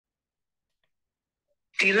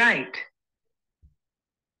Delight.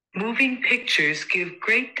 Moving pictures give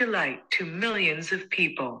great delight to millions of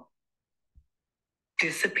people.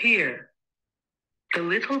 Disappear. The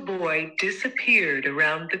little boy disappeared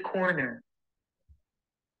around the corner.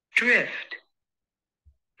 Drift.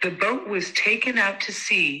 The boat was taken out to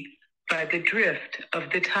sea by the drift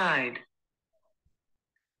of the tide.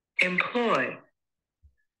 Employ.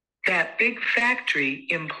 That big factory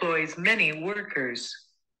employs many workers.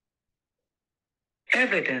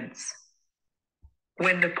 Evidence.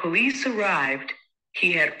 When the police arrived,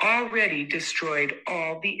 he had already destroyed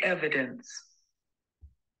all the evidence.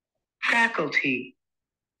 Faculty.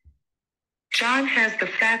 John has the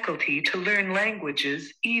faculty to learn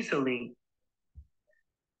languages easily.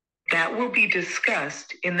 That will be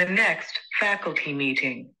discussed in the next faculty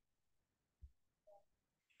meeting.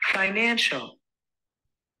 Financial.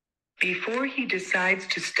 Before he decides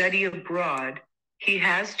to study abroad, he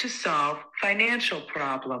has to solve financial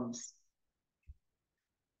problems.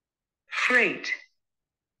 Freight.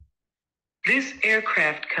 This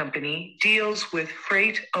aircraft company deals with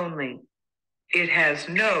freight only. It has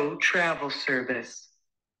no travel service.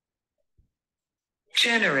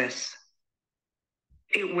 Generous.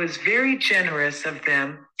 It was very generous of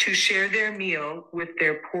them to share their meal with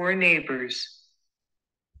their poor neighbors.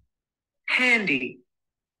 Handy.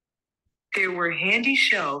 There were handy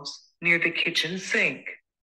shelves near the kitchen sink.